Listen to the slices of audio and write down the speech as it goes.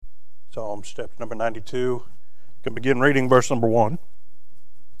Psalms chapter number 92. You can begin reading verse number 1.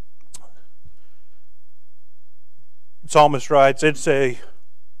 The psalmist writes, it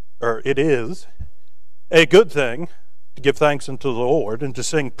is a good thing to give thanks unto the Lord and to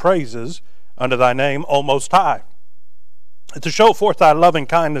sing praises unto thy name, O Most High, and to show forth thy loving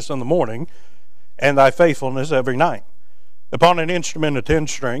kindness in the morning and thy faithfulness every night, upon an instrument of 10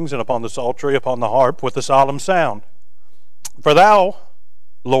 strings, and upon the psaltery, upon the harp, with a solemn sound. For thou,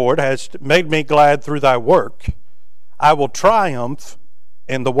 Lord, hast made me glad through thy work. I will triumph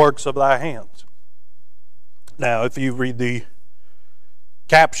in the works of thy hands. Now, if you read the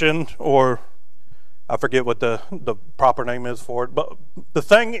caption, or I forget what the proper name is for it, but the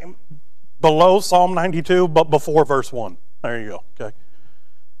thing below Psalm 92, but before verse 1. There you go. Okay.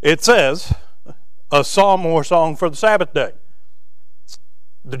 It says, a psalm or song for the Sabbath day.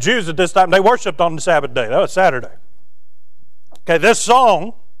 The Jews at this time, they worshiped on the Sabbath day. That was Saturday. Okay, this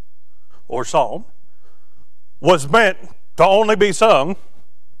song, or psalm, was meant to only be sung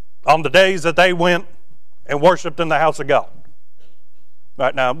on the days that they went and worshiped in the house of God.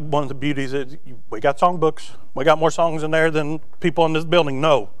 Right now, one of the beauties is we got songbooks. We got more songs in there than people in this building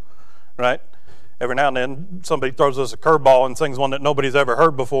know. Right? Every now and then somebody throws us a curveball and sings one that nobody's ever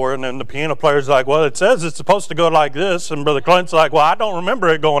heard before, and then the piano player's like, well, it says it's supposed to go like this, and Brother Clint's like, well, I don't remember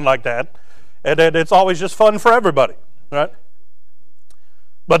it going like that. And it's always just fun for everybody. Right?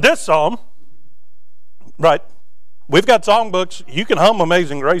 But this psalm, right, we've got songbooks. You can hum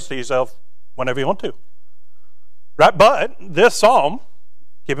Amazing Grace to yourself whenever you want to. Right? But this psalm,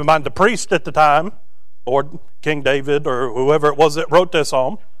 keep in mind the priest at the time, or King David, or whoever it was that wrote this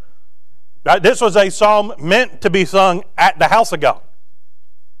psalm, right, this was a psalm meant to be sung at the house of God.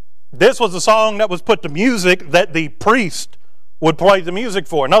 This was a song that was put to music that the priest would play the music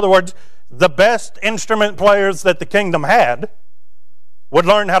for. In other words, the best instrument players that the kingdom had would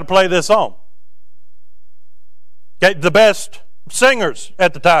learn how to play this song. Okay, the best singers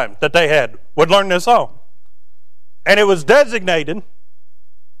at the time that they had would learn this song. And it was designated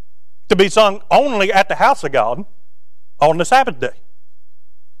to be sung only at the house of God on the Sabbath day.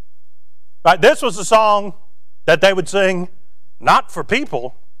 Right, this was a song that they would sing not for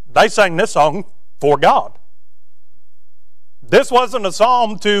people. They sang this song for God. This wasn't a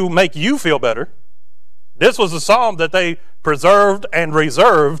psalm to make you feel better. This was a psalm that they preserved and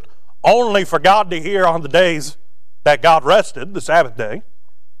reserved only for God to hear on the days that God rested, the Sabbath day,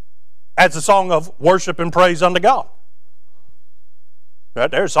 as a song of worship and praise unto God. Right?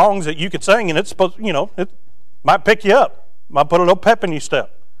 There are songs that you could sing, and it's supposed, it might pick you up, might put a little pep in your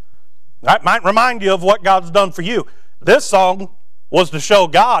step. That might remind you of what God's done for you. This song was to show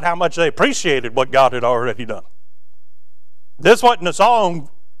God how much they appreciated what God had already done. This wasn't a song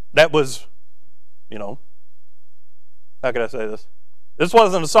that was, how can I say this? This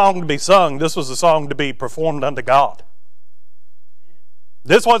wasn't a song to be sung. This was a song to be performed unto God.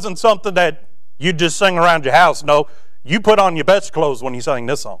 This wasn't something that you just sing around your house. No, you put on your best clothes when you sang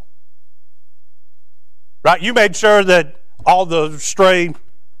this song. Right? You made sure that all the stray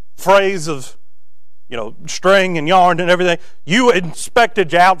phrase of, string and yarn and everything, you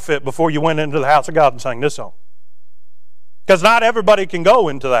inspected your outfit before you went into the house of God and sang this song. Because not everybody can go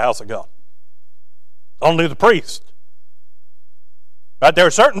into the house of God. Only the priest. Right? There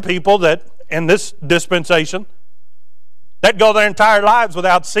are certain people that, in this dispensation, that go their entire lives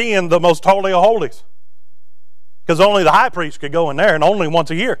without seeing the most holy of holies. Because only the high priest could go in there, and only once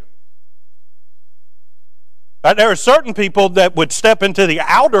a year. Right? There are certain people that would step into the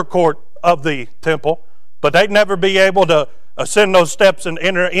outer court of the temple, but they'd never be able to ascend those steps and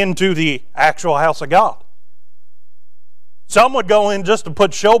enter into the actual house of God. Some would go in just to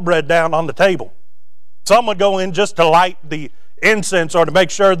put showbread down on the table. Some would go in just to light the incense, or to make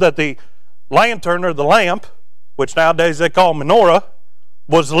sure that the lantern or the lamp, which nowadays they call menorah,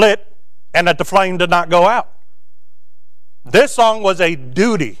 was lit and that the flame did not go out. This song was a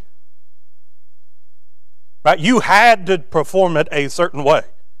duty. Right? You had to perform it a certain way,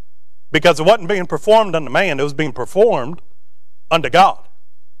 because it wasn't being performed unto man, it was being performed unto God.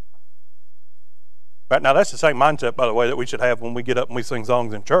 Right? Now that's the same mindset, by the way, that we should have when we get up and we sing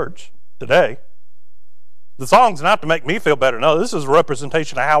songs in church today. The song's not to make me feel better. No, this is a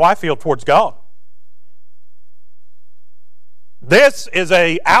representation of how I feel towards God. This is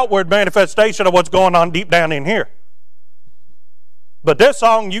an outward manifestation of what's going on deep down in here. But this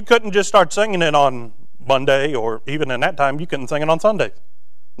song, you couldn't just start singing it on Monday, or even in that time, you couldn't sing it on Sundays.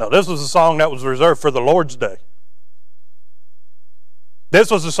 No, this was a song that was reserved for the Lord's Day. This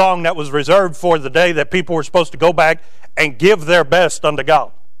was a song that was reserved for the day that people were supposed to go back and give their best unto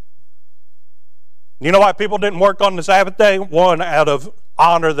God. You know why people didn't work on the Sabbath day? One, out of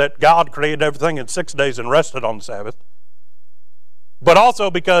honor that God created everything in 6 days and rested on the Sabbath, but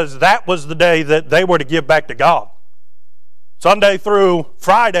also because that was the day that they were to give back to God. Sunday through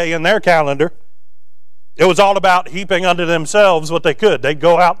Friday in their calendar, it was all about heaping unto themselves what they could. They'd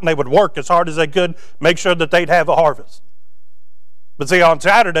go out and they would work as hard as they could, make sure that they'd have a harvest. But see, on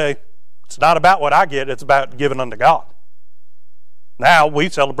Saturday, it's not about what I get, it's about giving unto God. Now, we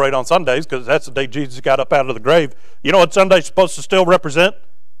celebrate on Sundays because that's the day Jesus got up out of the grave. You know what Sunday's supposed to still represent?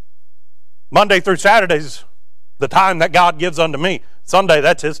 Monday through Saturday's the time that God gives unto me. Sunday,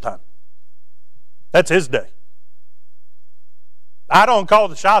 that's His time. That's His day. I don't call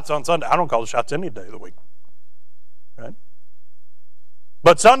the shots on Sunday. I don't call the shots any day of the week. Right?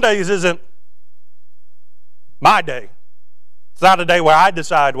 But Sundays isn't my day. It's not a day where I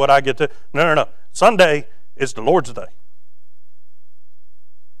decide what I get to. No. Sunday is the Lord's day.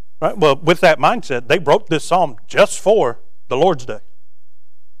 Right? Well, with that mindset, they wrote this psalm just for the Lord's day.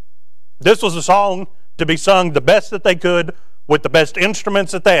 This was a song to be sung the best that they could with the best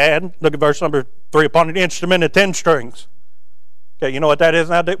instruments that they had. Look at verse number 3. Upon an instrument of 10 strings. Okay, you know what that is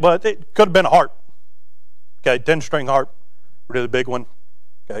now? Well, it could have been a harp. Okay, 10-string harp, really big one.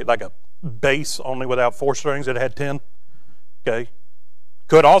 Okay, like a bass only without 4 strings. It had 10. Okay,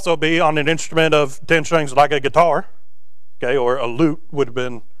 could also be on an instrument of 10 strings like a guitar. Okay, or a lute would have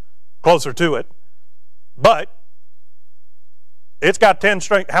been closer to it. But it's got 10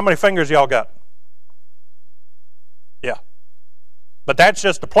 strings. How many fingers y'all got? Yeah. But that's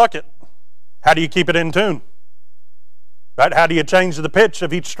just to pluck it. How do you keep it in tune? Right? How do you change the pitch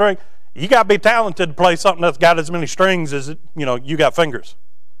of each string? You got to be talented to play something that's got as many strings as you got fingers.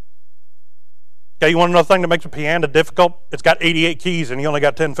 Okay, you want to know the thing that makes a piano difficult? It's got 88 keys and you only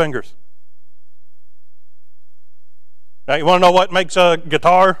got 10 fingers. Now, you want to know what makes a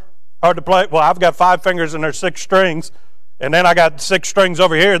guitar hard to play? Well, I've got 5 fingers and there's 6 strings, and then I got 6 strings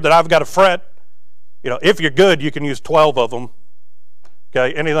over here that I've got to fret. If you're good, you can use 12 of them.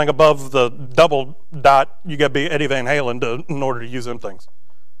 Okay, anything above the double dot, you got to be Eddie Van Halen in order to use them things.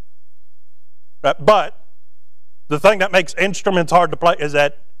 Right? But the thing that makes instruments hard to play is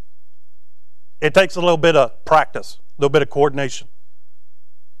that it takes a little bit of practice, a little bit of coordination.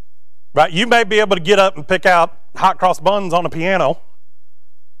 Right? You may be able to get up and pick out hot cross buns on a piano.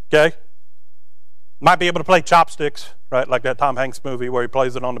 Okay? Might be able to play chopsticks, right? Like that Tom Hanks movie where he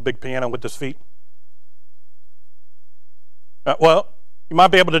plays it on the big piano with his feet. Well, you might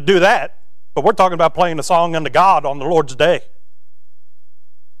be able to do that, but we're talking about playing a song unto God on the Lord's day.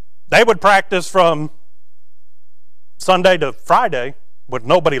 They would practice from Sunday to Friday with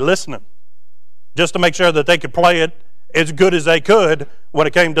nobody listening, just to make sure that they could play it as good as they could when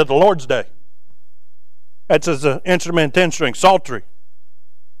it came to the Lord's day. That's as an instrument, 10-string, psaltery.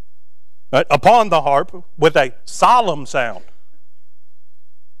 Right? Upon the harp with a solemn sound.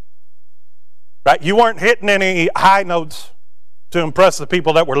 Right? You weren't hitting any high notes to impress the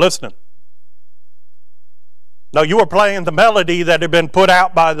people that were listening. No, you were playing the melody that had been put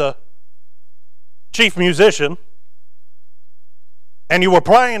out by the chief musician, and you were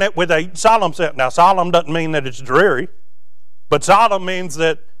playing it with a solemn sound. Now, solemn doesn't mean that it's dreary, but solemn means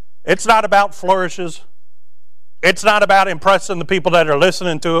that it's not about flourishes. It's not about impressing the people that are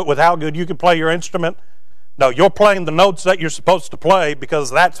listening to it with how good you can play your instrument. No, you're playing the notes that you're supposed to play because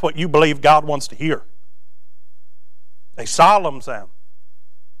that's what you believe God wants to hear. A solemn sound.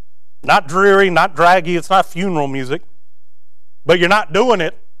 Not dreary, not draggy. It's not funeral music. But you're not doing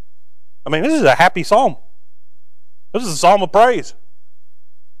it. I mean, this is a happy psalm. This is a psalm of praise.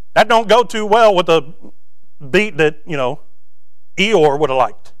 That don't go too well with the beat that, Eeyore would have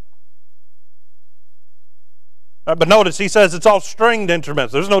liked. But notice he says it's all stringed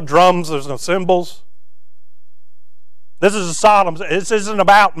instruments. There's no drums. There's no cymbals. This is a solemn. This isn't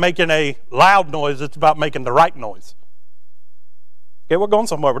about making a loud noise. It's about making the right noise. Okay, we're going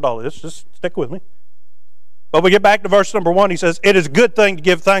somewhere with all this. Just stick with me. But we get back to verse number 1. He says, it is a good thing to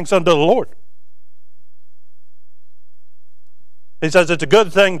give thanks unto the Lord. He says it's a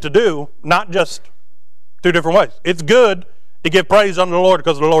good thing to do, not just 2 different ways. It's good to give praise unto the Lord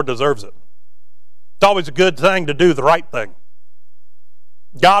because the Lord deserves it. It's always a good thing to do the right thing.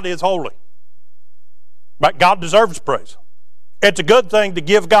 God is holy. Right? God deserves praise. It's a good thing to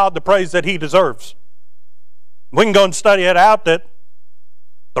give God the praise that He deserves. We can go and study it out that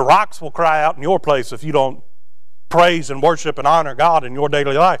the rocks will cry out in your place if you don't praise and worship and honor God in your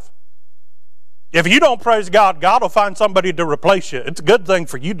daily life. If you don't praise God, God will find somebody to replace you. It's a good thing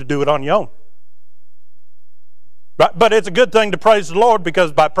for you to do it on your own. Right? But it's a good thing to praise the Lord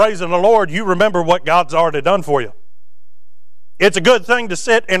because by praising the Lord, you remember what God's already done for you. It's a good thing to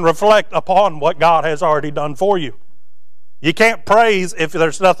sit and reflect upon what God has already done for you. You can't praise if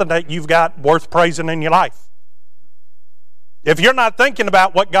there's nothing that you've got worth praising in your life. If you're not thinking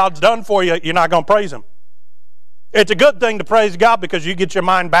about what God's done for you, you're not going to praise Him. It's a good thing to praise God because you get your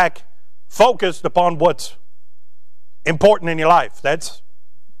mind back focused upon what's important in your life. That's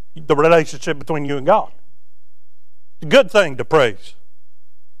the relationship between you and God. It's a good thing to praise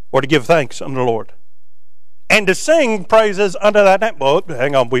or to give thanks unto the Lord. And to sing praises unto that name. Well,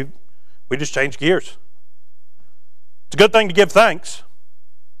 hang on, we just changed gears. It's a good thing to give thanks.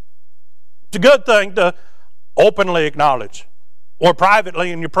 It's a good thing to openly acknowledge or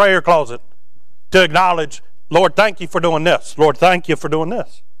privately in your prayer closet to acknowledge, Lord, thank you for doing this. Lord, thank you for doing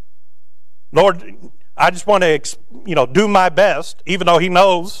this. Lord, I just want to, do my best, even though He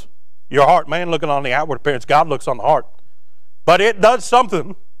knows your heart. Man looking on the outward appearance, God looks on the heart. But it does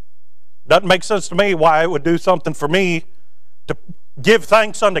something. Doesn't make sense to me why it would do something for me to give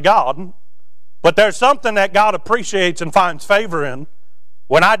thanks unto God. But there's something that God appreciates and finds favor in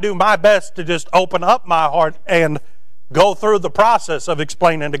when I do my best to just open up my heart and go through the process of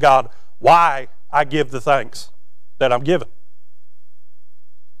explaining to God why I give the thanks that I'm giving.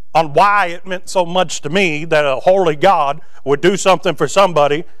 On why it meant so much to me that a holy God would do something for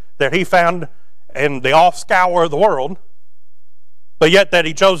somebody that He found in the offscour of the world, but yet that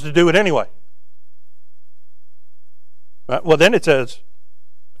He chose to do it anyway. Well, then it says,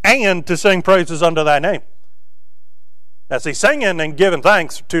 and to sing praises unto thy name. Now see, singing and giving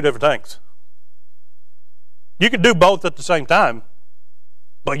thanks are two different things. You can do both at the same time,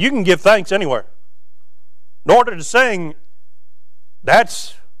 but you can give thanks anywhere. In order to sing,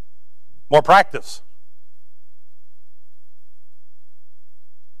 that's more practice.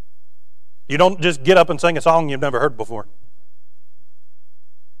 You don't just get up and sing a song you've never heard before.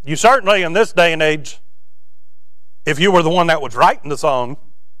 You certainly, in this day and age, if you were the one that was writing the song,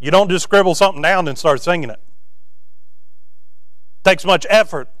 you don't just scribble something down and start singing it. It takes much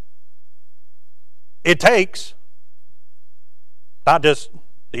effort. It takes not just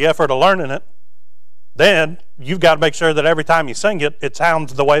the effort of learning it, then you've got to make sure that every time you sing it, it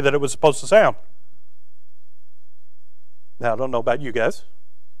sounds the way that it was supposed to sound. Now, I don't know about you guys.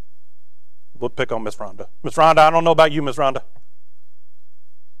 We'll pick on Miss Rhonda. Miss Rhonda, I don't know about you, Miss Rhonda.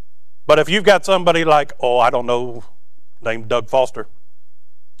 But if you've got somebody like, named Doug Foster,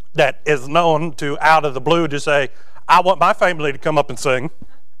 that is known to, out of the blue, to say, I want my family to come up and sing.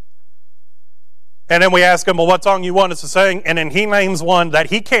 And then we ask him, well, what song you want us to sing? And then he names one that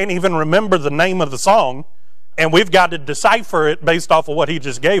he can't even remember the name of the song. And we've got to decipher it based off of what he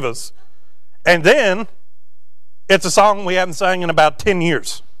just gave us. And then it's a song we haven't sang in about 10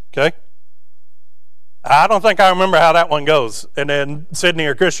 years. Okay? I don't think I remember how that one goes. And then Sydney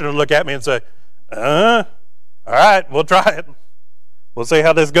or Christian will look at me and say, all right, we'll try it. We'll see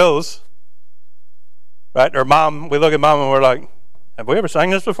how this goes. Right? Or Mom, we look at Mom and we're like, have we ever sang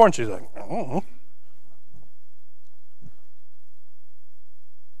this before? And she's like, I don't know.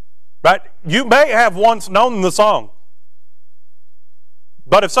 Right? You may have once known the song.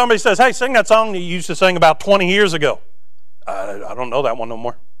 But if somebody says, hey, sing that song you used to sing about 20 years ago. I don't know that one no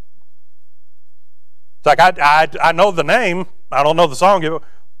more. It's like, I know the name. I don't know the song.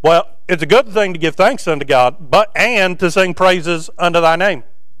 Well, it's a good thing to give thanks unto God, and to sing praises unto thy name.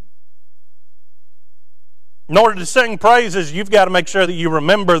 In order to sing praises, you've got to make sure that you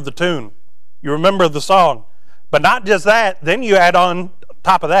remember the tune. You remember the song. But not just that, then you add on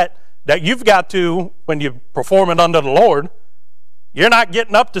top of that you've got to, when you perform it unto the Lord, you're not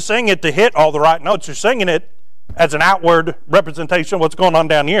getting up to sing it to hit all the right notes. You're singing it as an outward representation of what's going on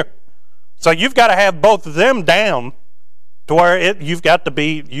down here. So you've got to have both of them down to where you've got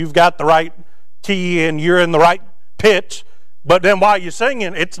the right key and you're in the right pitch. But then while you're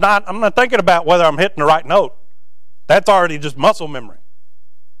singing, I'm not thinking about whether I'm hitting the right note. That's already just muscle memory.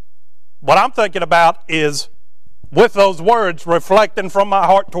 What I'm thinking about is, with those words, reflecting from my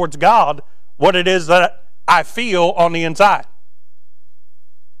heart towards God what it is that I feel on the inside.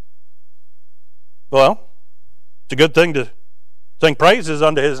 Well, it's a good thing to sing praises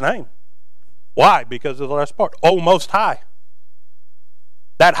unto His name. Why? Because of the last part. Oh, Most High.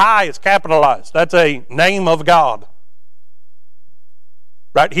 That high is capitalized. That's a name of God.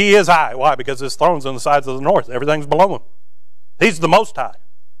 Right? He is high. Why? Because His throne's on the sides of the north. Everything's below Him. He's the Most High.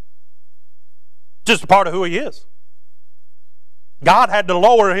 Just a part of who He is. God had to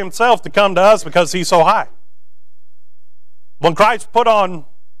lower Himself to come to us because He's so high. When Christ put on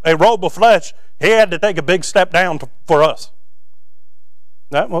a robe of flesh, He had to take a big step down for us.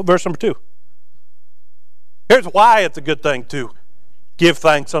 Verse number 2. Here's why it's a good thing to give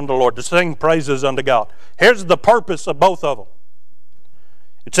thanks unto the Lord, to sing praises unto God. Here's the purpose of both of them.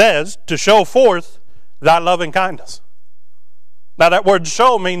 It says, to show forth thy loving kindness. Now that word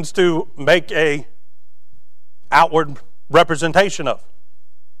show means to make a outward representation of.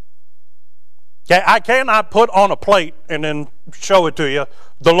 Okay, I cannot put on a plate and then show it to you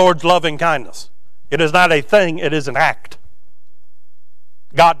the Lord's loving kindness. It is not a thing, it is an act.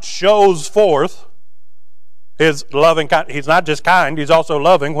 God shows forth His loving kindness. He's not just kind, He's also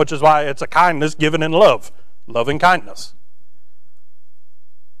loving, which is why it's a kindness given in love. Loving kindness.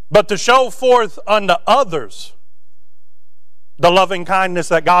 But to show forth unto others the loving kindness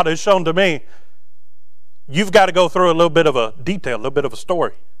that God has shown to me, you've got to go through a little bit of a detail, a little bit of a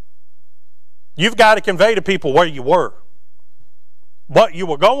story. You've got to convey to people where you were, what you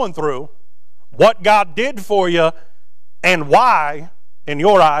were going through, what God did for you, and why, in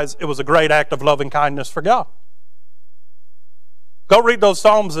your eyes, it was a great act of loving kindness for God. Go read those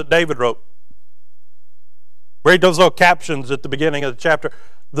Psalms that David wrote. Read those little captions at the beginning of the chapter.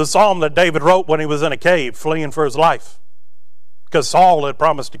 The Psalm that David wrote when he was in a cave, fleeing for his life, because Saul had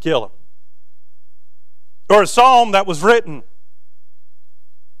promised to kill him. Or a psalm that was written,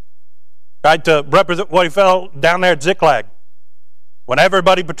 right, to represent what he felt down there at Ziklag, when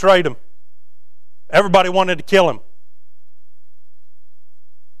everybody betrayed him. Everybody wanted to kill him.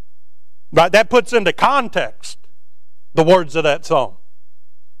 Right, that puts into context the words of that psalm,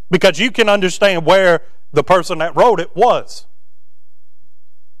 because you can understand where the person that wrote it was.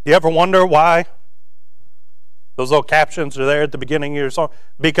 You ever wonder why those little captions are there at the beginning of your song?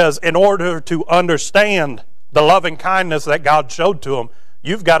 Because in order to understand the loving kindness that God showed to them,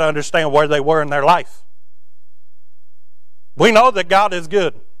 you've got to understand where they were in their life. We know that God is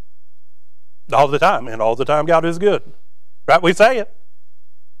good all the time, and all the time God is good. Right? We say it.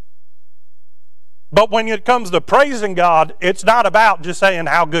 But when it comes to praising God, it's not about just saying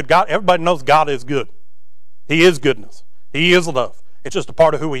how good God. Everybody knows God is good. He is goodness. He is love. It's just a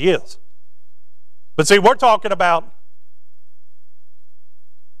part of who He is. But see, we're talking about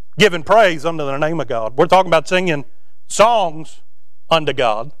giving praise unto the name of God. We're talking about singing songs unto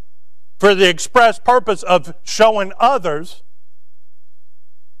God for the express purpose of showing others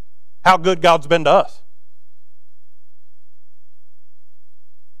how good God's been to us.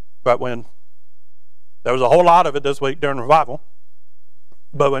 But when there was a whole lot of it this week during revival,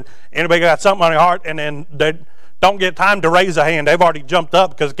 but when anybody got something on their heart and then they don't get time to raise a hand, they've already jumped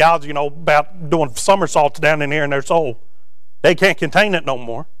up because God's, about doing somersaults down in here in their soul. They can't contain it no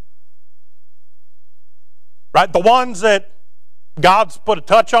more. Right? The ones that God's put a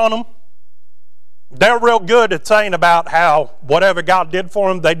touch on them, they're real good at saying about how whatever God did for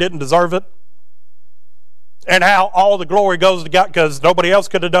them, they didn't deserve it. And how all the glory goes to God because nobody else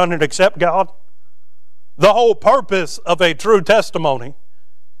could have done it except God. The whole purpose of a true testimony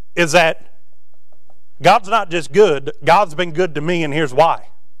is that God's not just good, God's been good to me, and here's why.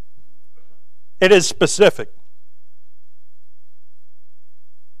 It is specific.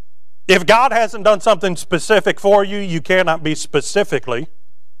 If God hasn't done something specific for you, you cannot be specifically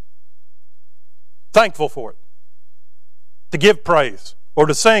thankful for it. To give praise or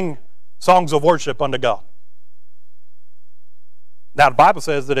to sing songs of worship unto God. Now the Bible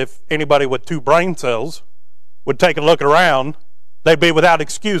says that if anybody with 2 brain cells would take a look around, they'd be without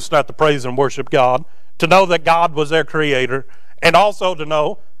excuse not to praise and worship God, to know that God was their creator, and also to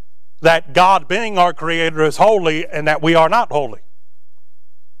know that God being our creator is holy and that we are not holy.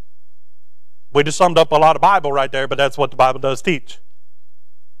 We just summed up a lot of Bible right there, but that's what the Bible does teach.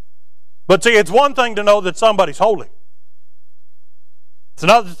 But see, it's one thing to know that somebody's holy. It's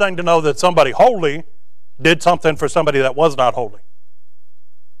another thing to know that somebody holy did something for somebody that was not holy.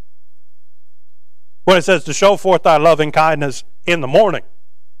 When it says to show forth thy loving kindness in the morning,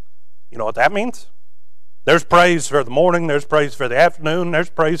 you know what that means? There's praise for the morning, there's praise for the afternoon, there's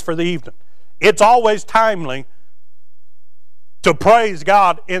praise for the evening. It's always timely to praise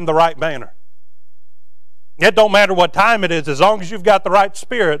God in the right manner. It don't matter what time it is, as long as you've got the right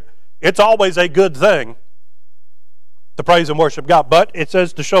spirit, it's always a good thing to praise and worship God. But it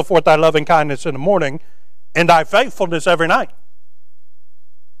says to show forth thy loving kindness in the morning and thy faithfulness every night.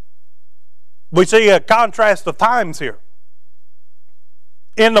 We see a contrast of times here.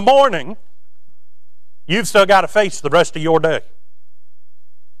 In the morning, you've still got to face the rest of your day.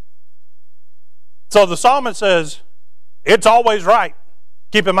 So the psalmist says, it's always right.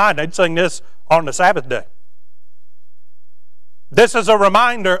 Keep in mind, they'd sing this on the Sabbath day. This is a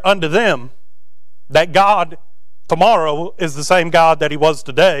reminder unto them that God tomorrow is the same God that He was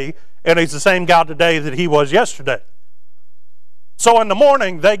today, and He's the same God today that He was yesterday. So in the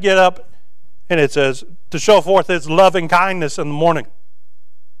morning, they get up, and it says, to show forth His loving kindness in the morning.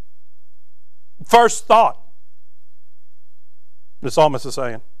 First thought, the psalmist is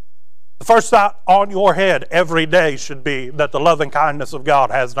saying, The first thought on your head every day should be that the loving kindness of God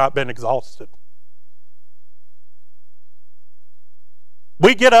has not been exhausted.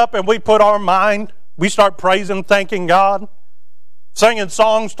 We get up and we put our mind, we start praising, thanking God, singing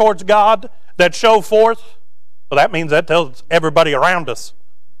songs towards God that show forth. Well, that means that tells everybody around us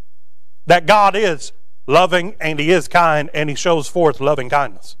that God is loving and He is kind and He shows forth loving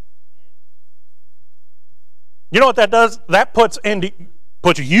kindness. You know what that does? That puts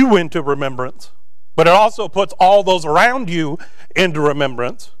you into remembrance, but it also puts all those around you into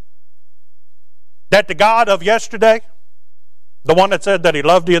remembrance that the God of yesterday, the one that said that He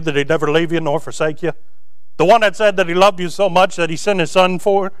loved you, that He'd never leave you nor forsake you, the one that said that He loved you so much that He sent His Son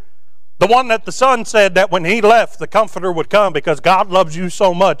for, the one that the Son said that when He left, the Comforter would come because God loves you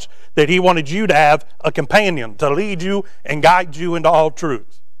so much that He wanted you to have a companion to lead you and guide you into all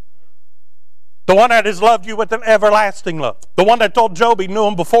truth. The one that has loved you with an everlasting love. The one that told Job He knew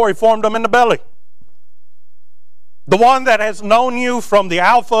him before He formed him in the belly. The one that has known you from the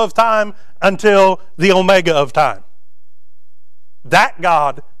Alpha of time until the Omega of time. That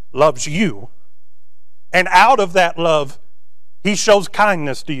God loves you. And out of that love, He shows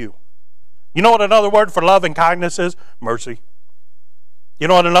kindness to you. You know what another word for love and kindness is? Mercy. You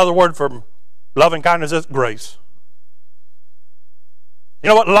know what another word for love and kindness is? Grace. You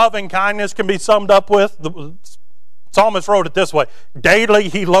know what love and kindness can be summed up with? The psalmist wrote it this way: daily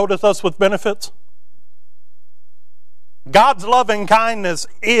He loadeth us with benefits. God's loving kindness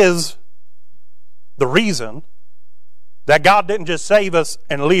is the reason that God didn't just save us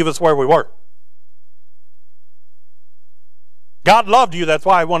and leave us where we were. God loved you, that's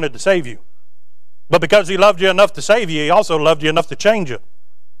why He wanted to save you. But because He loved you enough to save you, He also loved you enough to change you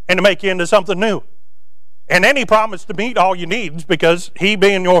and to make you into something new. And then He promised to meet all your needs because He,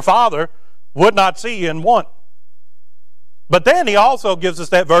 being your Father, would not see you in want. But then He also gives us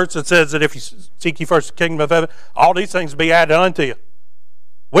that verse that says that if you seek ye first the kingdom of heaven, all these things will be added unto you.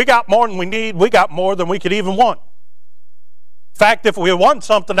 We got more than we need. We got more than we could even want. In fact, if we want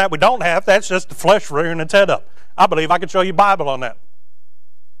something that we don't have, that's just the flesh rearing its head up. I believe I could show you Bible on that.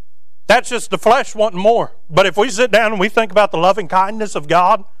 That's just the flesh wanting more. But if we sit down and we think about the loving kindness of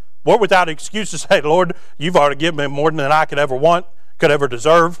God, we're without excuse to say, Lord, You've already given me more than I could ever want, could ever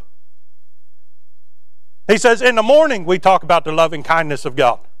deserve. He says, in the morning we talk about the loving kindness of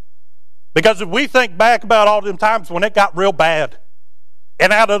God. Because if we think back about all them times when it got real bad,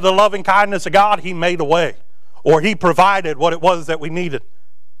 and out of the loving kindness of God, He made a way, or He provided what it was that we needed.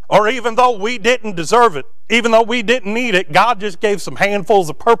 Or even though we didn't deserve it, even though we didn't need it, God just gave some handfuls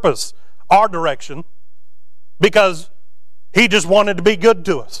of purpose our direction because He just wanted to be good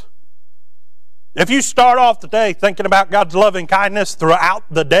to us. If you start off the day thinking about God's loving kindness throughout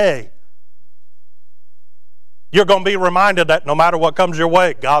the day, you're going to be reminded that no matter what comes your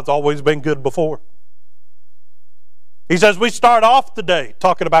way, God's always been good before. He says we start off the day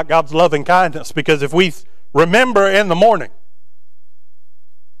talking about God's loving kindness because if we remember in the morning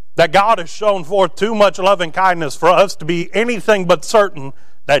that God has shown forth too much loving kindness for us to be anything but certain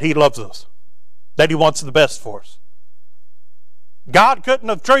that He loves us, that He wants the best for us. God couldn't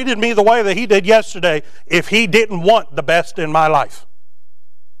have treated me the way that He did yesterday if He didn't want the best in my life.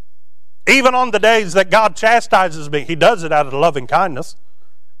 Even on the days that God chastises me, He does it out of loving kindness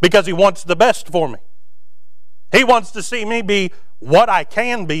because He wants the best for me. He wants to see me be what I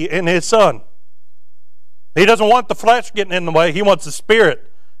can be in His Son. He doesn't want the flesh getting in the way. He wants the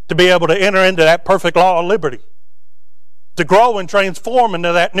Spirit to be able to enter into that perfect law of liberty, to grow and transform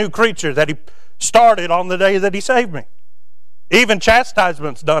into that new creature that He started on the day that He saved me. Even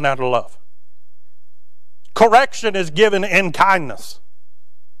chastisement's done out of love. Correction is given in kindness.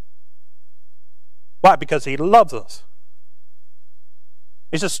 Why? Because He loves us.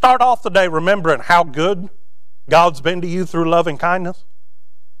 He says, start off the day remembering how good God's been to you through loving kindness.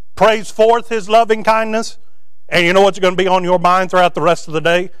 Praise forth His loving kindness. And you know what's going to be on your mind throughout the rest of the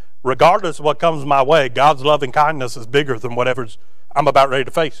day? Regardless of what comes my way, God's loving kindness is bigger than whatever I'm about ready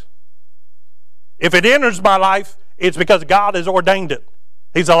to face. If it enters my life, it's because God has ordained it.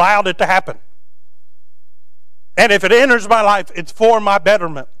 He's allowed it to happen. And if it enters my life, it's for my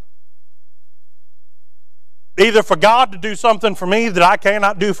betterment. Either for God to do something for me that I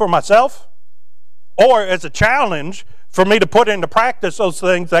cannot do for myself, or as a challenge for me to put into practice those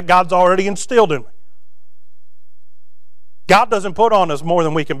things that God's already instilled in me. God doesn't put on us more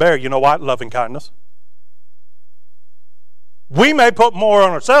than we can bear. You know why? Loving kindness. We may put more on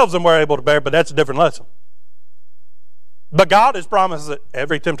ourselves than we're able to bear, but that's a different lesson. But God has promised that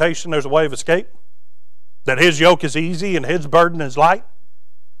every temptation there's a way of escape, that His yoke is easy and His burden is light.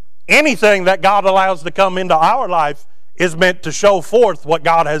 Anything that God allows to come into our life is meant to show forth what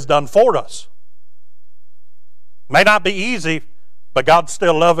God has done for us. May not be easy, but God's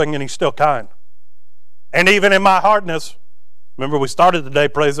still loving and He's still kind. And even in my hardness, remember we started the day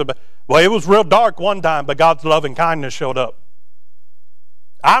praising, well, it was real dark one time, but God's loving kindness showed up.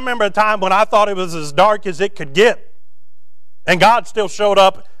 I remember a time when I thought it was as dark as it could get, and God still showed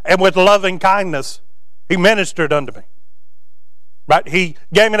up, and with loving kindness, He ministered unto me. Right? He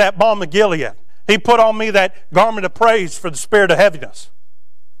gave me that balm of Gilead. He put on me that garment of praise for the spirit of heaviness.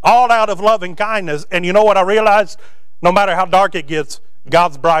 All out of loving kindness. And you know what I realized? No matter how dark it gets,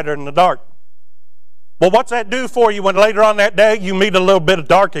 God's brighter in the dark. Well, what's that do for you when later on that day you meet a little bit of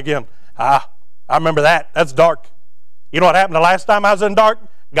dark again? I remember that. That's dark. You know what happened the last time I was in dark?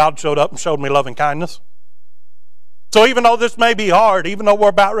 God showed up and showed me loving kindness. So even though this may be hard, even though we're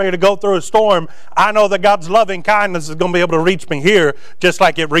about ready to go through a storm, I know that God's loving kindness is going to be able to reach me here just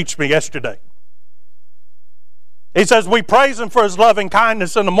like it reached me yesterday. He says we praise Him for His loving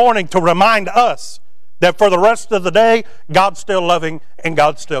kindness in the morning to remind us that for the rest of the day, God's still loving and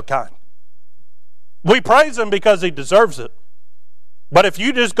God's still kind. We praise Him because He deserves it. But if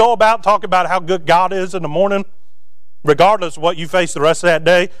you just go about talking about how good God is in the morning, regardless of what you face the rest of that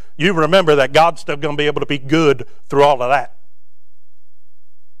day, you remember that God's still going to be able to be good through all of that.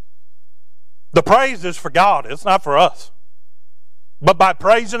 The praise is for God. It's not for us. But by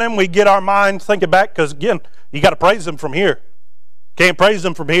praising Him, we get our mind thinking back, because again, you got to praise Him from here. Can't praise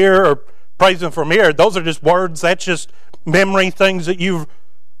Him from here or praise Him from here. Those are just words. That's just memory things that you've,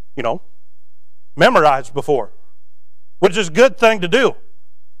 memorized before, which is a good thing to do.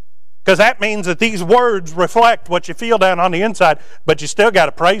 Because that means that these words reflect what you feel down on the inside, but you still got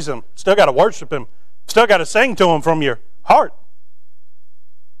to praise Him, still got to worship Him, still got to sing to Him from your heart.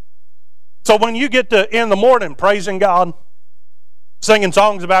 So when you get to in the morning praising God, singing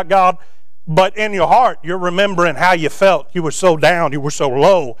songs about God, but in your heart you're remembering how you felt. You were so down, you were so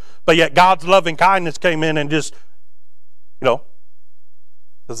low, but yet God's loving kindness came in and just, as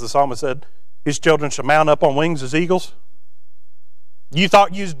the psalmist said, His children shall mount up on wings as eagles. You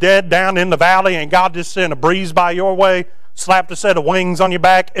thought you was dead down in the valley and God just sent a breeze by your way, slapped a set of wings on your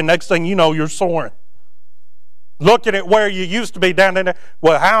back, and next thing you know, you're soaring. Looking at where you used to be down in there.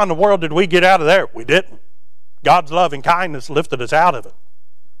 Well, how in the world did we get out of there? We didn't. God's loving kindness lifted us out of it.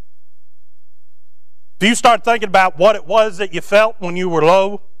 Do you start thinking about what it was that you felt when you were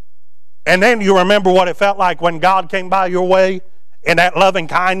low? And then you remember what it felt like when God came by your way and that loving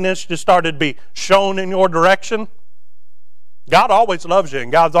kindness just started to be shown in your direction? God always loves you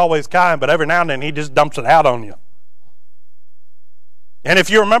and God's always kind, but every now and then He just dumps it out on you. And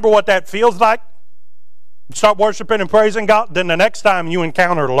if you remember what that feels like, start worshiping and praising God, then the next time you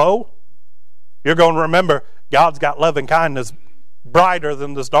encounter low, you're going to remember God's got loving kindness brighter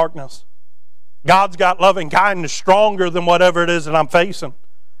than this darkness. God's got loving kindness stronger than whatever it is that I'm facing.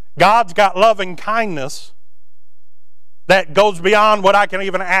 God's got loving kindness that goes beyond what I can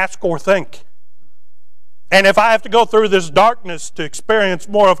even ask or think. And if I have to go through this darkness to experience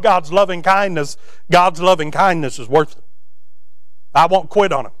more of God's loving kindness is worth it. I won't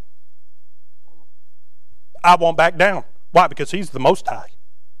quit on Him. I won't back down. Why? Because He's the Most High.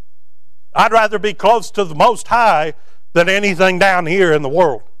 I'd rather be close to the Most High than anything down here in the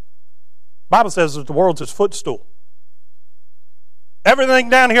world. The Bible says that the world's His footstool. Everything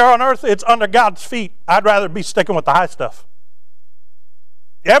down here on earth, it's under God's feet. I'd rather be sticking with the high stuff.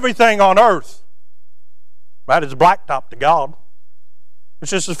 Everything on earth, right, is a blacktop to God.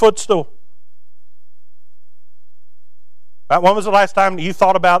 It's just His footstool. Right, when was the last time you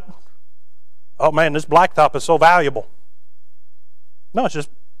thought about, oh man, this blacktop is so valuable? No, it's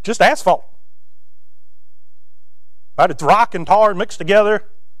just asphalt. Right, it's rock and tar mixed together.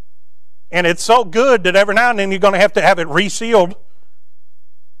 And it's so good that every now and then you're going to have it resealed.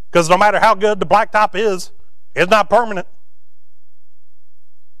 Because no matter how good the blacktop is, it's not permanent.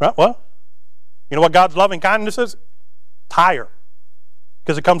 Right? Well, you know what God's loving kindness is? It's higher.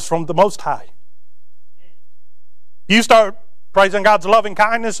 Because it comes from the Most High. You start praising God's loving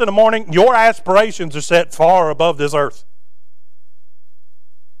kindness in the morning, your aspirations are set far above this earth.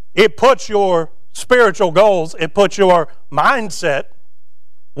 It puts your spiritual goals, it puts your mindset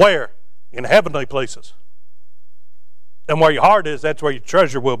where? In heavenly places. And where your heart is, that's where your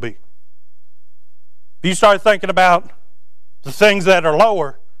treasure will be. If you start thinking about the things that are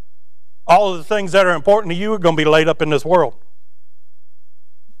lower, all of the things that are important to you are going to be laid up in this world.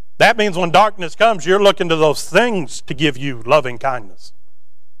 That means when darkness comes, you're looking to those things to give you loving kindness.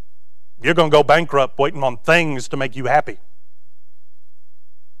 You're going to go bankrupt waiting on things to make you happy.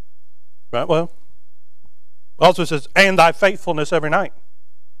 Right? Well, also it says, and thy faithfulness every night.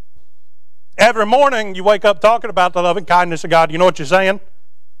 Every morning you wake up talking about the loving kindness of God. You know what you're saying?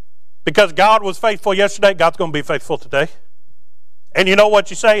 Because God was faithful yesterday, God's going to be faithful today. And you know what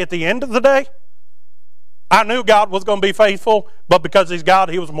you say at the end of the day? I knew God was going to be faithful, but because He's God,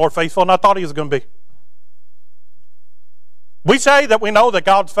 He was more faithful than I thought He was going to be. We say that we know that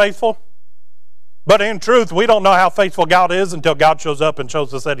God's faithful, but in truth, we don't know how faithful God is until God shows up and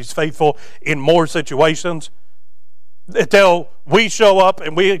shows us that He's faithful in more situations. Until we show up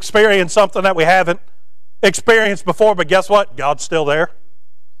and we experience something that we haven't experienced before, but guess what? God's still there.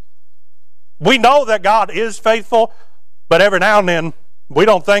 We know that God is faithful, but every now and then, we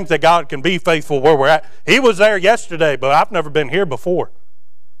don't think that God can be faithful where we're at. He was there yesterday, but I've never been here before.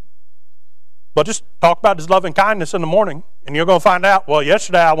 But just talk about His loving kindness in the morning, and you're going to find out, well,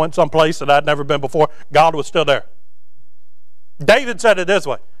 yesterday I went someplace that I'd never been before. God was still there. David said it this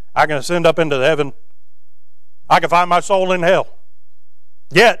way, I can ascend up into heaven. I can find my soul in hell.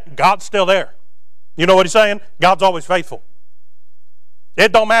 Yet, God's still there. You know what he's saying? God's always faithful.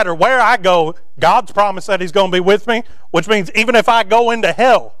 It don't matter where I go, God's promised that He's going to be with me, which means even if I go into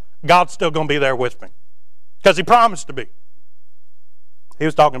hell, God's still going to be there with me. Because He promised to be. He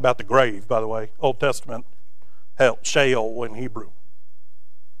was talking about the grave, by the way. Old Testament, hell, Sheol in Hebrew.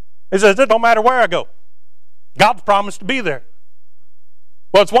 He says, it don't matter where I go. God's promised to be there.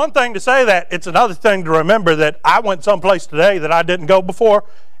 Well, it's one thing to say that. It's another thing to remember that I went someplace today that I didn't go before.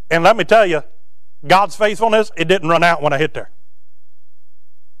 And let me tell you, God's faithfulness, it didn't run out when I hit there.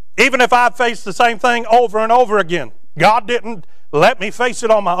 Even if I faced the same thing over and over again, God didn't let me face it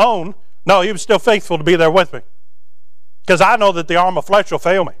on my own. No, He was still faithful to be there with me. Because I know that the arm of flesh will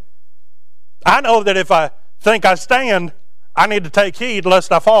fail me. I know that if I think I stand, I need to take heed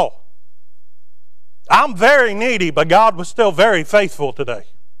lest I fall. I'm very needy, but God was still very faithful today.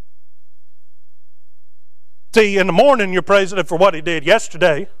 See, in the morning you're praising Him for what He did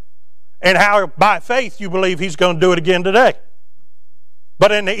yesterday and how by faith you believe He's going to do it again today.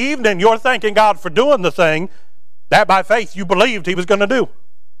 But in the evening, you're thanking God for doing the thing that by faith you believed He was going to do.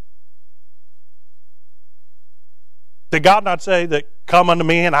 Did God not say that, come unto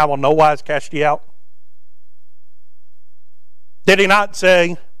me and I will no wise cast ye out? Did He not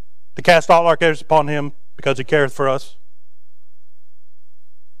say to cast all our cares upon Him because He careth for us?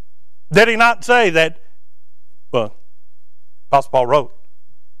 Did He not say that, well, Apostle Paul wrote,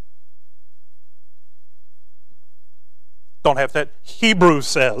 don't have that. Hebrews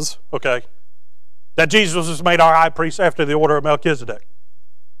says, okay, that Jesus was made our high priest after the order of Melchizedek.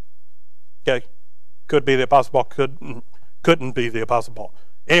 Okay, could be the Apostle Paul, couldn't be the Apostle Paul.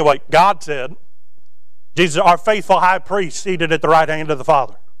 Anyway, God said, Jesus, our faithful high priest, seated at the right hand of the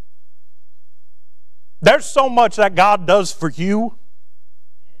Father. There's so much that God does for you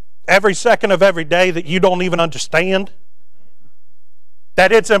every second of every day that you don't even understand,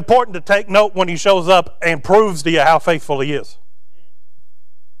 that it's important to take note when He shows up and proves to you how faithful He is.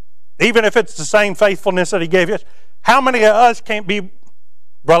 Even if it's the same faithfulness that He gave you. How many of us can't be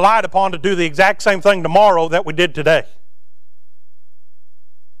relied upon to do the exact same thing tomorrow that we did today?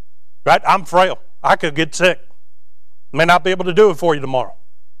 Right? I'm frail. I could get sick. May not be able to do it for you tomorrow.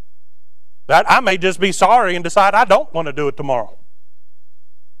 Right? I may just be sorry and decide I don't want to do it tomorrow.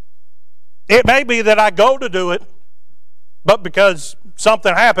 It may be that I go to do it, but because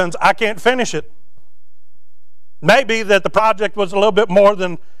something happens, I can't finish it. Maybe that the project was a little bit more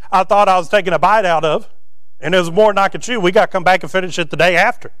than I thought I was taking a bite out of, and it was more than I could chew. We got to come back and finish it the day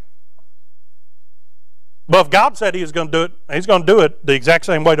after. But if God said He was going to do it, He's going to do it the exact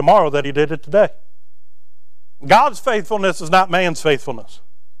same way tomorrow that He did it today. God's faithfulness is not man's faithfulness.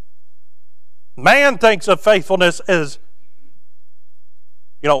 Man thinks of faithfulness as,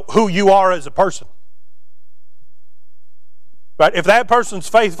 who you are as a person. Right? If that person's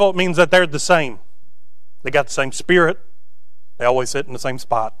faithful, it means that they're the same. They got the same spirit. They always sit in the same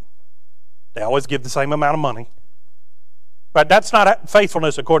spot. They always give the same amount of money. Right? That's not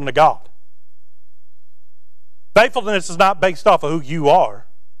faithfulness according to God. Faithfulness is not based off of who you are,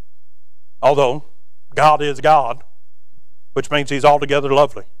 although God is God, which means He's altogether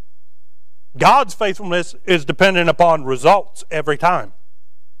lovely. God's faithfulness is dependent upon results every time.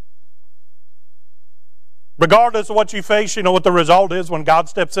 Regardless of what you face, you know what the result is when God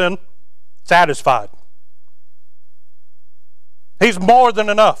steps in? Satisfied. He's more than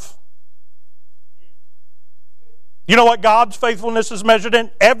enough. You know what God's faithfulness is measured in?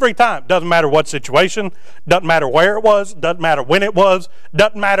 Every time. Doesn't matter what situation, doesn't matter where it was, doesn't matter when it was,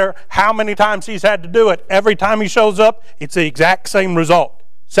 doesn't matter how many times He's had to do it. Every time He shows up, it's the exact same result.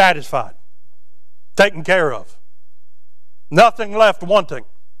 Satisfied. Taken care of. Nothing left wanting.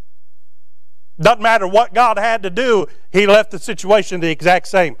 Doesn't matter what God had to do, He left the situation the exact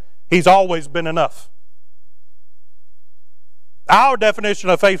same. He's always been enough. Our definition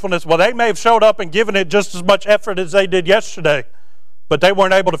of faithfulness, well, they may have showed up and given it just as much effort as they did yesterday, but they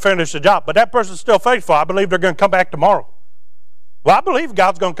weren't able to finish the job. But that person's still faithful. I believe they're going to come back tomorrow. Well, I believe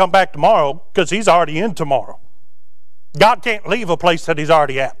God's going to come back tomorrow because he's already in tomorrow. God can't leave a place that he's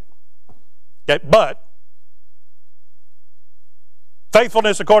already at. Okay, but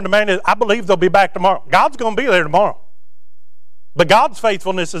faithfulness according to man is, I believe they'll be back tomorrow. God's going to be there tomorrow. But God's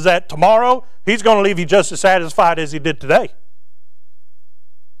faithfulness is that tomorrow he's going to leave you just as satisfied as he did today.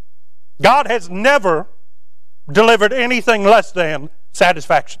 God has never delivered anything less than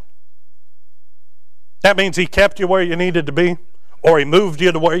satisfaction. That means he kept you where you needed to be, or he moved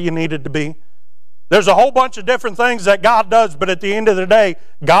you to where you needed to be. There's a whole bunch of different things that God does, but at the end of the day,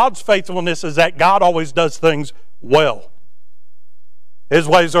 God's faithfulness is that God always does things well. His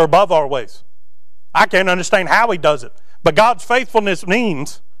ways are above our ways. I can't understand how he does it, but God's faithfulness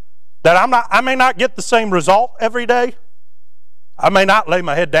means that I may not get the same result every day. I may not lay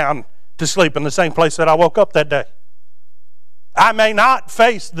my head down to sleep in the same place that I woke up that day. I may not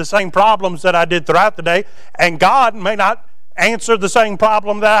face the same problems that I did throughout the day, and God may not answer the same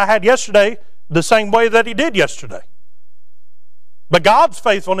problem that I had yesterday the same way that he did yesterday. But God's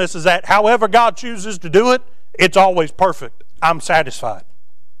faithfulness is that however God chooses to do it, it's always perfect. I'm satisfied.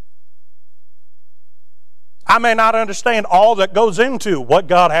 I may not understand all that goes into what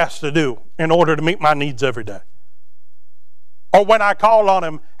God has to do in order to meet my needs every day. Or when I call on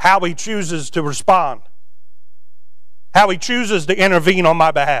him, how he chooses to respond. How he chooses to intervene on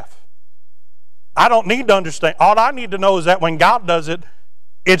my behalf. I don't need to understand. All I need to know is that when God does it,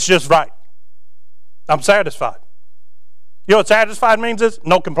 it's just right. I'm satisfied. You know what satisfied means is?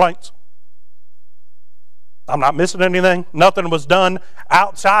 No complaints. I'm not missing anything. Nothing was done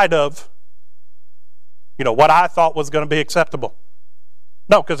outside of, what I thought was going to be acceptable.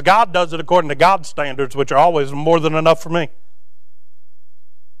 No, because God does it according to God's standards, which are always more than enough for me.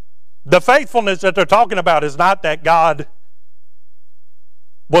 The faithfulness that they're talking about is not that God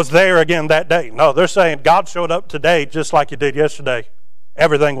was there again that day. No, they're saying God showed up today just like he did yesterday.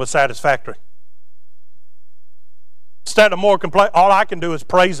 Everything was satisfactory. Instead of more complaint, all I can do is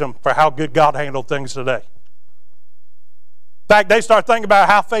praise him for how good God handled things today. In fact, they start thinking about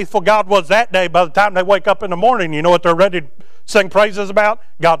how faithful God was that day. By the time they wake up in the morning, you know what they're ready to sing praises about?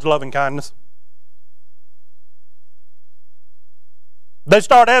 God's loving kindness. They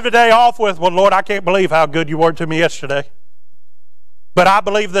start every day off with, well, Lord, I can't believe how good you were to me yesterday. But I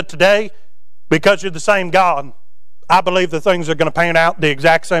believe that today, because you're the same God, I believe that things are going to pan out the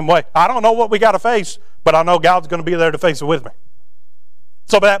exact same way. I don't know what we got to face, but I know God's going to be there to face it with me.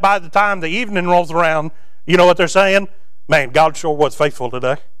 So that by the time the evening rolls around, you know what they're saying? Man, God sure was faithful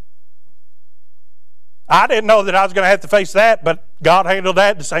today. I didn't know that I was going to have to face that, but God handled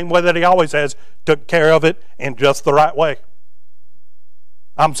that the same way that he always has, took care of it in just the right way.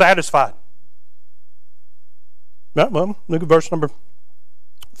 I'm satisfied. Well, look at verse number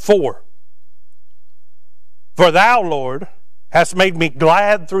 4. For thou, Lord, hast made me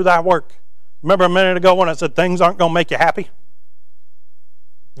glad through thy work. Remember a minute ago when I said things aren't going to make you happy?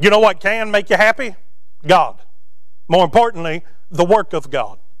 You know what can make you happy? God. More importantly, the work of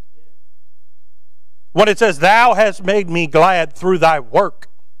God. When it says, thou hast made me glad through thy work,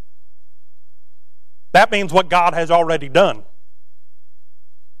 that means what God has already done.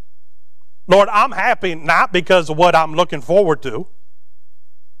 Lord, I'm happy not because of what I'm looking forward to.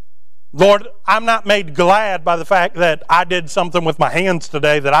 Lord, I'm not made glad by the fact that I did something with my hands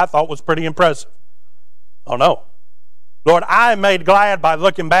today that I thought was pretty impressive. Oh no. Lord, I am made glad by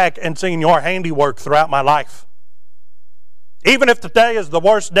looking back and seeing your handiwork throughout my life. Even if today is the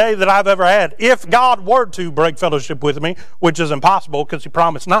worst day that I've ever had, if God were to break fellowship with me, which is impossible because he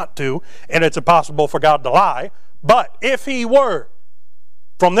promised not to, and it's impossible for God to lie, but if he were,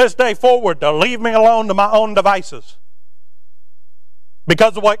 from this day forward, to leave me alone to my own devices,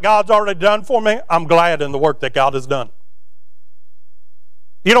 because of what God's already done for me, I'm glad in the work that God has done.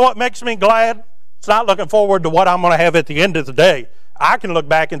 You know what makes me glad? It's not looking forward to what I'm going to have at the end of the day. I can look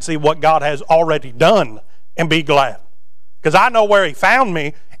back and see what God has already done and be glad. Because I know where he found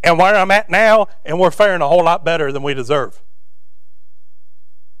me and where I'm at now, and we're faring a whole lot better than we deserve.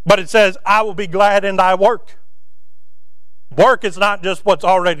 But it says, I will be glad in thy work. Work is not just what's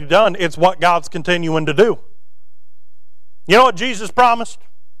already done, it's what God's continuing to do. You know what Jesus promised?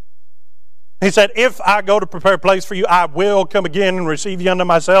 He said, if I go to prepare a place for you, I will come again and receive you unto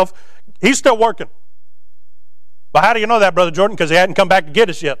myself. He's still working. But how do you know that, Brother Jordan? Because he hadn't come back to get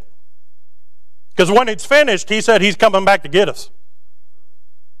us yet. Because when it's finished, he said he's coming back to get us.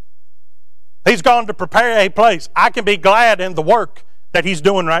 He's gone to prepare a place. I can be glad in the work that he's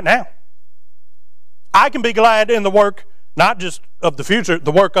doing right now. I can be glad in the work, not just of the future,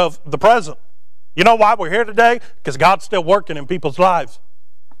 the work of the present. You know why we're here today? Because God's still working in people's lives.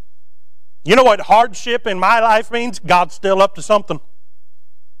 You know what hardship in my life means? God's still up to something.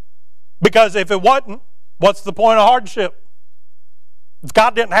 Because if it wasn't, what's the point of hardship? If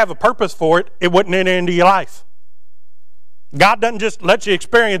God didn't have a purpose for it, it wouldn't enter into your life. God doesn't just let you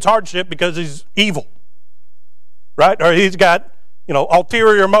experience hardship because he's evil, right? Or he's got,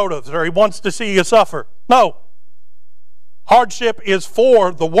 ulterior motives, or he wants to see you suffer. No. Hardship is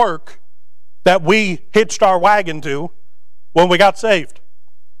for the work that we hitched our wagon to when we got saved.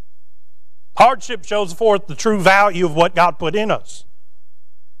 Hardship shows forth the true value of what God put in us.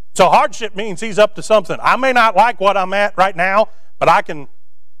 So hardship means he's up to something. I may not like what I'm at right now, but I can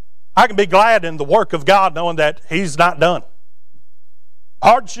be glad in the work of God knowing that he's not done.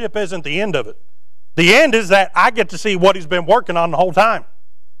 Hardship isn't the end of it. The end is that I get to see what he's been working on the whole time.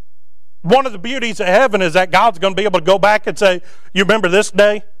 One of the beauties of heaven is that God's going to be able to go back and say, you remember this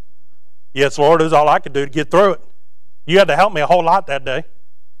day? Yes, Lord, it was all I could do to get through it. You had to help me a whole lot that day.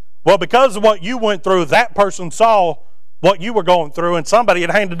 Well, because of what you went through, that person saw what you were going through, and somebody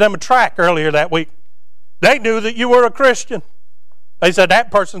had handed them a tract earlier that week. They knew that you were a Christian. They said,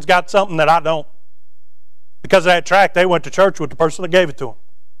 that person's got something that I don't. Because of that tract, they went to church with the person that gave it to them.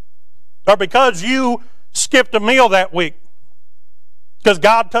 Or because you skipped a meal that week, because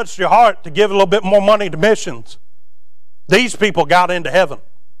God touched your heart to give a little bit more money to missions, these people got into heaven.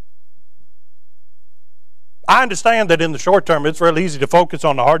 I understand that in the short term it's real easy to focus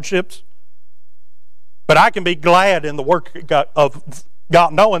on the hardships, but I can be glad in the work of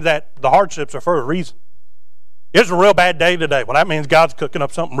God knowing that the hardships are for a reason. It's a real bad day today. Well, that means God's cooking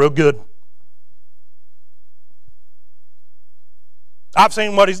up something real good. I've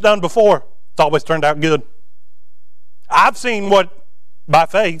seen what he's done before. It's always turned out good. I've seen what, by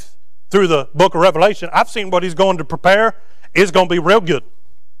faith, through the book of Revelation, I've seen what he's going to prepare is going to be real good.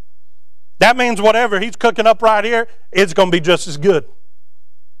 That means whatever he's cooking up right here, it's going to be just as good.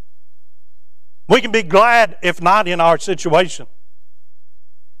 We can be glad if not in our situation,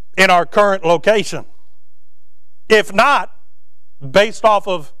 in our current location. If not, based off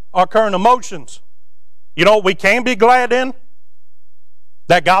of our current emotions. You know what we can be glad in?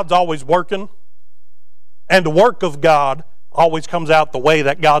 That God's always working, and the work of God always comes out the way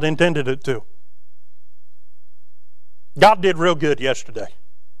that God intended it to. God did real good yesterday.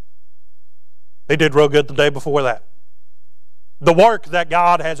 He did real good the day before that. The work that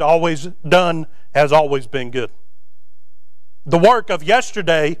God has always done has always been good. The work of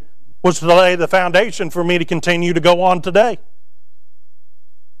yesterday was to lay the foundation for me to continue to go on today.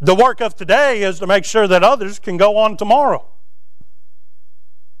 The work of today is to make sure that others can go on tomorrow.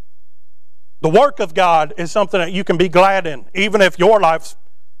 The work of God is something that you can be glad in, even if your life's,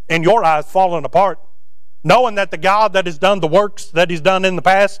 in your eyes, falling apart. Knowing that the God that has done the works that he's done in the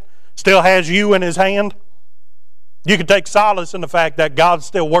past still has you in his hand. You can take solace in the fact that God's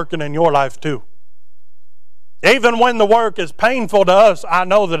still working in your life too. Even when the work is painful to us, I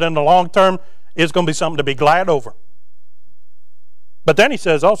know that in the long term, it's going to be something to be glad over. But then he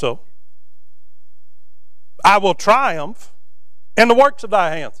says also, I will triumph in the works of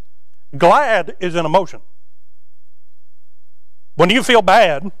thy hands. Glad is an emotion. When you feel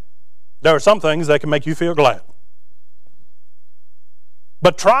bad, there are some things that can make you feel glad.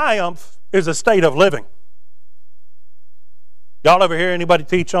 But triumph is a state of living. Y'all ever hear anybody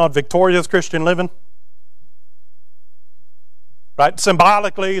teach on victorious Christian living? Right?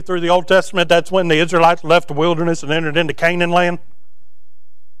 Symbolically, through the Old Testament, that's when the Israelites left the wilderness and entered into Canaan land.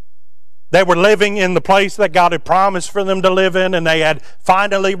 They were living in the place that God had promised for them to live in, and they had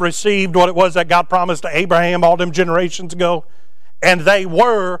finally received what it was that God promised to Abraham all them generations ago. And they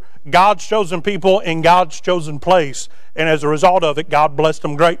were God's chosen people in God's chosen place. And as a result of it, God blessed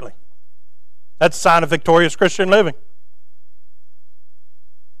them greatly. That's a sign of victorious Christian living.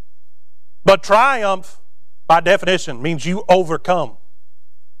 But triumph, by definition, means you overcome.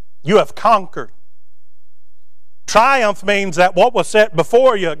 You have conquered. Triumph means that what was set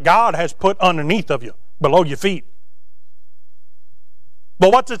before you, God has put underneath of you, below your feet.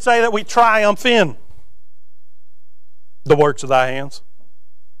 But what's it say that we triumph in? The works of thy hands.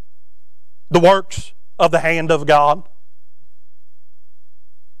 The works of the hand of God.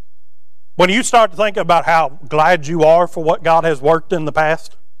 When you start to think about how glad you are for what God has worked in the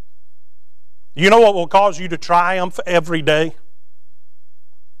past, you know what will cause you to triumph every day?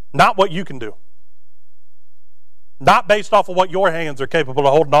 Not what you can do. Not based off of what your hands are capable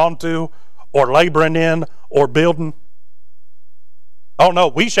of holding on to or laboring in or building. Oh no,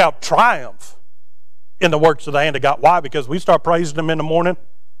 we shall triumph in the works of the hand of God. Why? Because we start praising Him in the morning.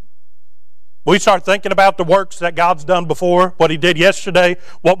 We start thinking about the works that God's done before, what He did yesterday,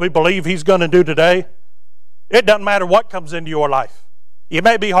 what we believe He's going to do today. It doesn't matter what comes into your life. It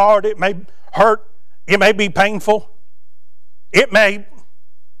may be hard, it may hurt, it may be painful, it may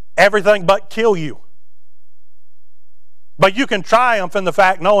everything but kill you. But you can triumph in the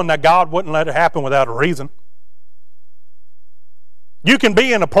fact knowing that God wouldn't let it happen without a reason. You can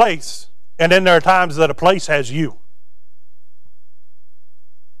be in a place, and then there are times that a place has you.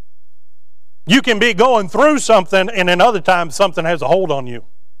 You can be going through something, and then other times something has a hold on you.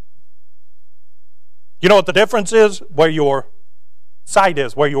 You know what the difference is? Where your sight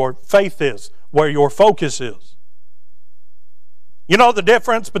is, where your faith is, where your focus is. You know the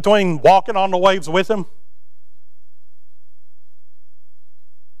difference between walking on the waves with Him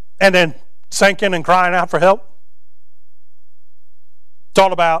and then sinking and crying out for help? It's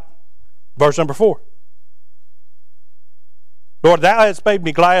all about verse number 4. Lord, Thou hast made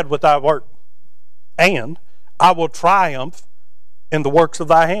me glad with Thy work, and I will triumph in the works of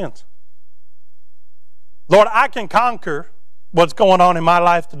Thy hands. Lord, I can conquer what's going on in my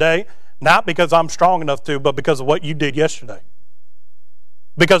life today, not because I'm strong enough to, but because of what You did yesterday.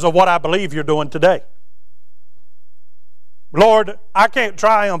 Because of what I believe You're doing today. Lord, I can't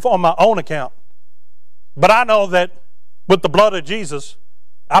triumph on my own account, but I know that with the blood of Jesus,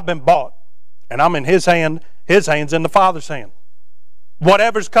 I've been bought, and I'm in His hand, His hand's in the Father's hand.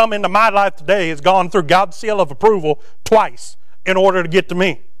 Whatever's come into my life today has gone through God's seal of approval twice in order to get to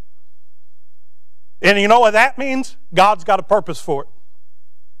me. And you know what that means? God's got a purpose for it.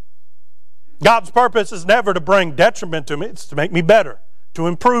 God's purpose is never to bring detriment to me. It's to make me better, to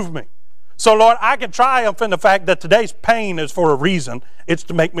improve me. So, Lord, I can triumph in the fact that today's pain is for a reason. It's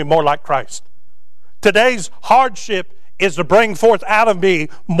to make me more like Christ. Today's hardship is to bring forth out of me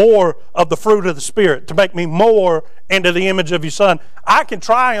more of the fruit of the Spirit, to make me more into the image of Your Son. I can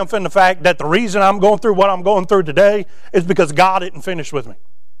triumph in the fact that the reason I'm going through what I'm going through today is because God isn't finished with me.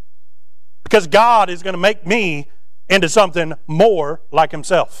 Because God is going to make me into something more like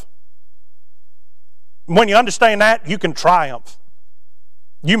Himself. When you understand that, you can triumph.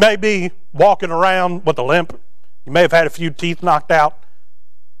 You may be walking around with a limp. You may have had a few teeth knocked out.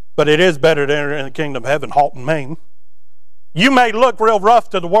 But it is better to enter in the kingdom of heaven halt and maim. You may look real rough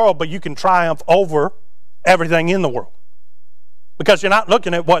to the world, but you can triumph over everything in the world. Because you're not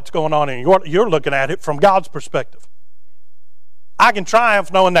looking at what's going on in you. You're looking at it from God's perspective. I can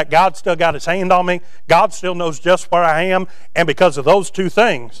triumph knowing that God's still got His hand on me. God still knows just where I am. And because of those two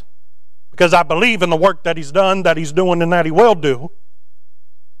things, because I believe in the work that He's done, that He's doing, and that He will do,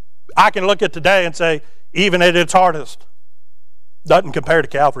 I can look at today and say, even at its hardest, doesn't compare to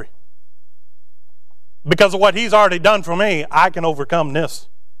Calvary. Because of what He's already done for me, I can overcome this.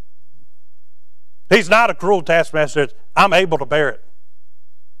 He's not a cruel taskmaster. I'm able to bear it.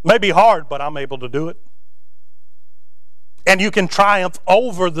 It may be hard, but I'm able to do it. And you can triumph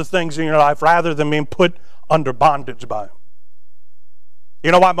over the things in your life rather than being put under bondage by them.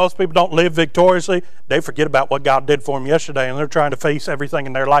 You know why most people don't live victoriously? They forget about what God did for them yesterday, and they're trying to face everything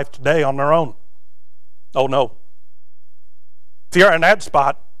in their life today on their own. Oh no. If you're in that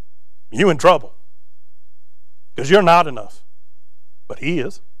spot, you're in trouble. Because you're not enough. But He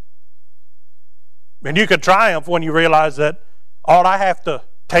is. And you can triumph when you realize that all I have to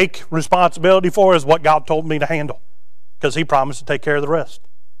take responsibility for is what God told me to handle. Because He promised to take care of the rest.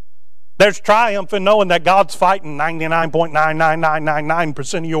 There's triumph in knowing that God's fighting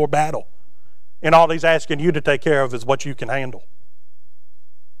 99.99999% of your battle. And all He's asking you to take care of is what you can handle.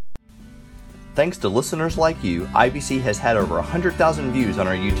 Thanks to listeners like you, IBC has had over 100,000 views on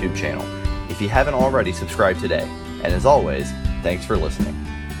our YouTube channel. If you haven't already, subscribe today. And as always, thanks for listening.